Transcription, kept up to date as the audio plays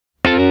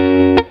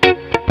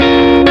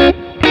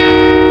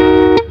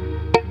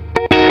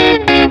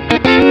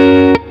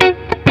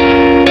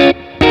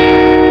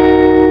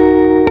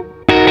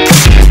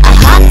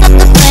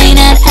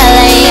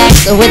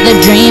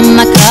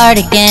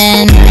start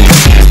again.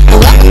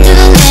 Welcome to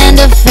the land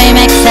of fame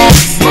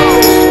excess.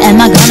 Am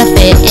I gonna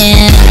fit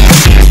in?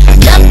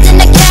 Jumped in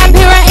the cab,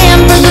 here I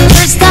am for the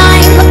first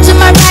time. Look to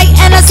my right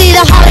and I see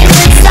the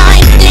Hollywood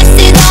sign. This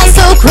is all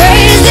so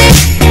crazy.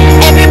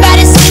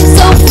 Everybody seems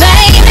so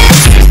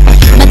famous.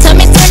 My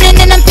tummy's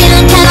turning and I'm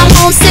feeling kinda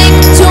homesick.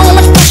 Too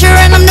much pressure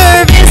and I'm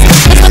nervous.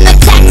 That's when the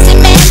taxi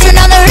man turned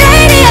on the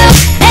radio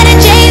and a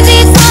Jay-Z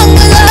song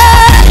was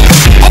on.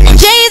 And the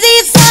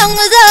Jay-Z song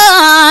was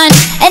on.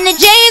 And the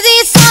Jay-Z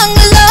song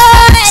was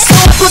on. So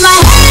I put my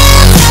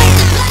hands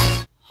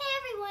up. Hey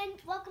everyone,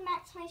 welcome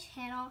back to my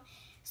channel.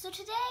 So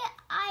today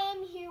I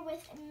am here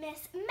with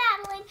Miss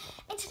Madilyn,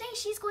 and today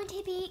she's going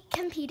to be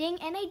competing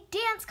in a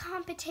dance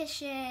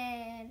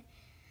competition.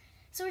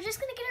 So we're just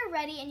going to get her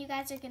ready and you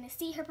guys are going to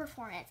see her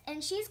performance.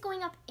 And she's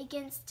going up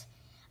against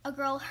a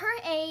girl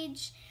her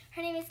age.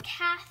 Her name is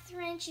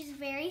Catherine. She's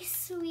very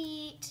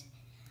sweet,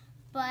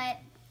 but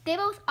they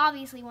both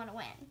obviously want to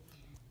win.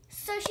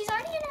 So she's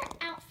already in her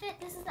outfit.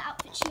 This is the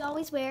outfit she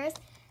always wears.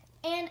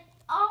 And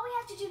all we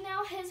have to do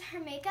now is her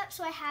makeup.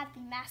 So I have the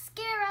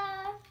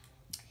mascara,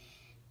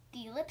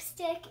 the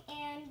lipstick,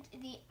 and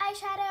the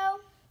eyeshadow.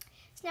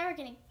 So now we're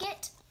going to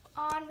get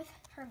on with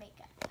her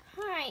makeup.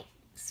 All right,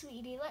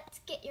 sweetie, let's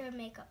get your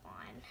makeup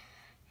on.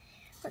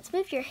 Let's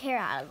move your hair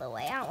out of the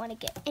way. I don't want to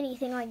get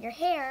anything on your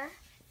hair.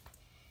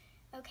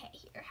 Okay,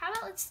 here. How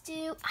about let's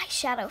do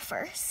eyeshadow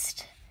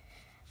first?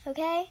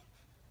 Okay?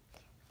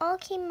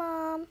 Okay,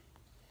 Mom.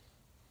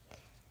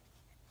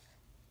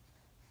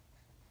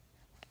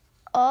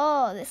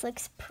 Oh, this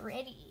looks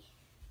pretty.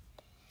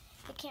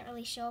 It can't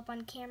really show up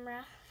on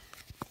camera.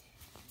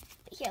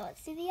 But here,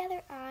 let's do the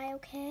other eye,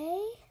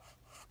 okay?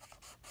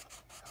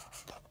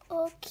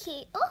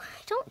 Okay. Oh,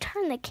 don't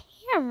turn the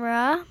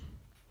camera.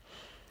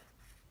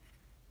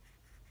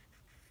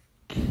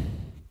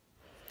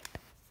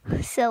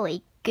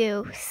 Silly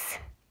goose.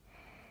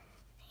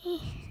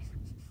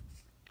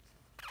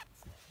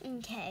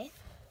 Okay.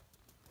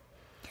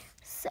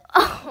 So,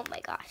 oh my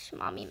gosh,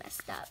 Mommy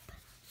messed up.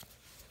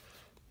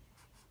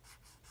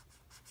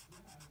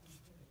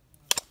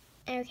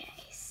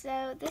 Okay,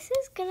 so this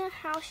is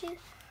how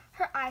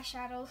her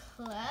eyeshadow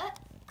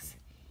looks.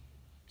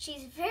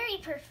 She's very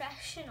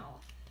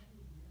professional.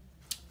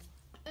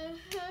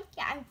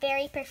 Yeah, I'm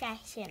very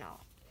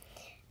professional.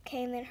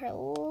 Okay, and then her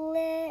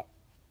lips.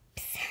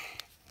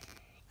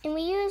 And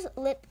we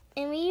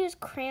use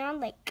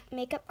crayon, like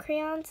makeup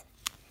crayons,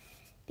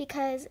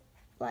 because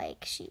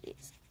like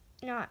she's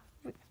not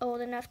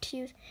old enough to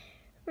use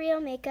real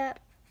makeup.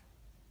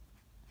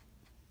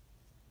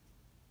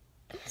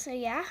 So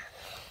yeah.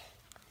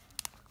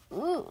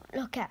 Ooh,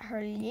 look at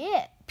her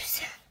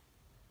lips.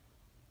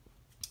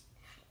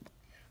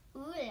 Ooh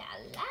la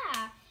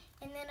la.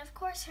 And then of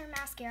course her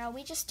mascara,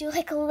 we just do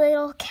like a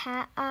little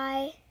cat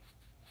eye,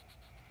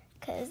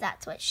 because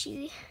that's what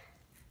she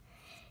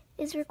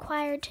is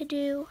required to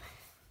do.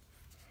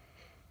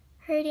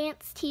 Her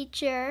dance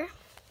teacher.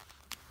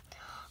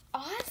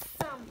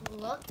 Awesome,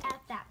 look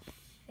at that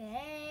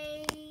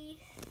face.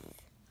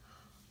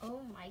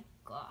 Oh my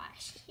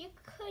gosh, you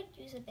could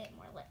use a bit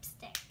more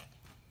lipstick.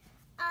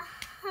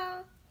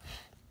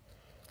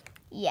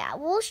 Yeah,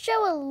 we'll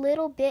show a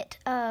little bit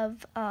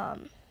of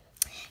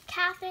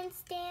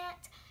Catherine's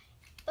dance,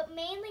 but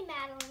mainly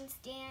Madilyn's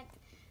dance.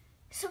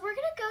 So we're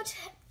gonna go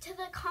to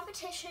the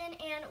competition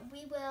and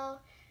we will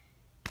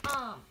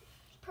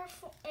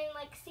perform and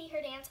like see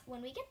her dance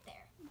when we get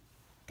there.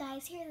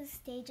 Guys, here's the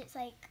stage. It's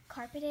like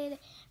carpeted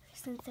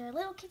since there are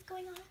little kids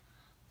going on,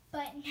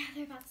 but now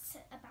they're about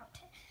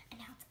to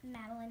announce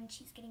Madilyn.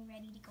 She's getting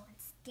ready to go on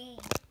stage.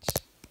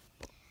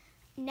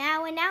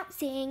 Now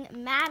announcing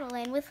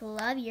Madilyn with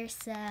Love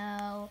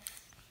Yourself.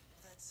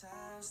 The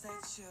times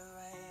that you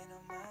rain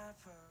on my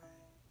parade,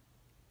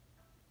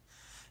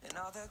 and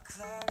all the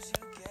clubs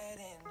you get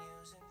in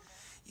using.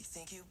 You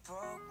think you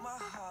broke my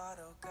heart,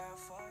 oh girl,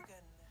 for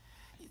goodness.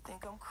 You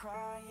think I'm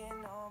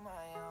crying on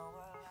my own,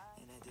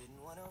 and I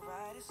didn't want to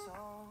write a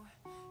song,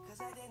 cause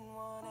I didn't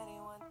want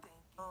anyone to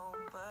think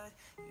on, but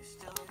you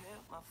still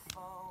hit my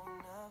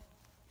phone up.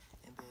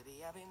 And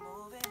baby, I'll be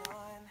moving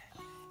on,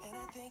 and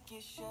I think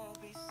it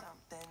should be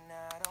something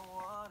I don't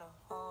want to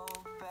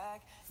hold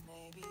back.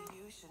 Maybe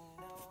you should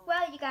know.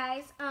 Well, you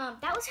guys,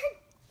 that was her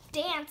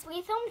dance.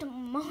 We filmed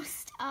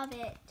most of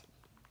it.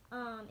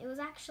 It was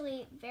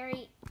actually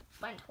very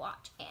fun to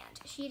watch, and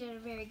she did a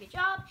very good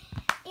job.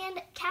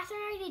 And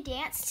Catherine already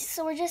danced,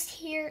 so we're just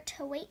here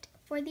to wait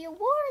for the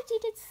awards. You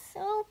did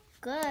so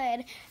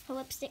good. Her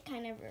lipstick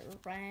kind of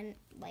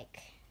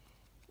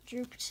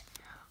drooped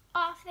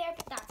off there,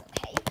 but that's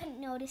okay. You couldn't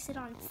notice it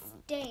on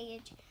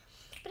stage.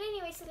 But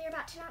anyway, so they're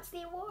about to announce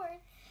the award.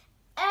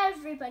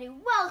 Everybody,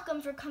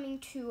 welcome for coming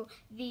to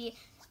the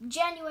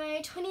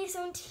January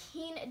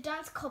 2017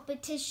 dance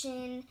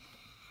competition.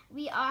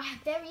 We are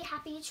very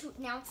happy to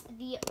announce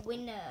the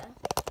winner.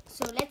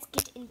 So let's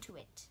get into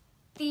it.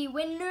 The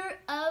winner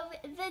of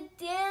the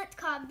dance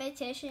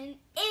competition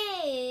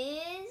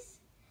is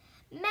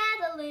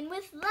Madilyn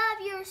with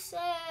Love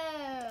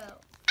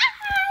Yourself. I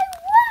won!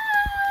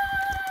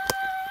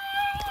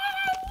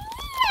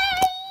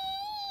 Yay!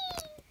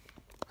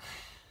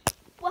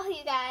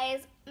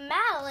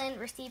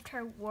 received her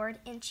award,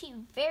 and she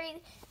very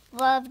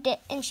loved it,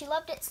 and she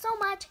loved it so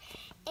much.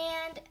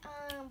 And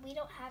we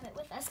don't have it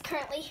with us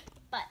currently,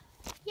 but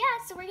yeah,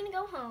 so we're gonna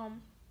go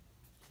home.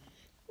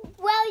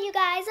 Well, you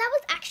guys, that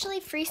was actually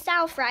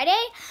Freestyle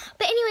Friday.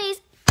 But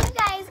anyways, thank you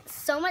guys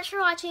so much for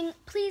watching.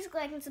 Please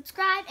like and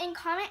subscribe and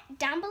comment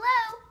down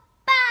below.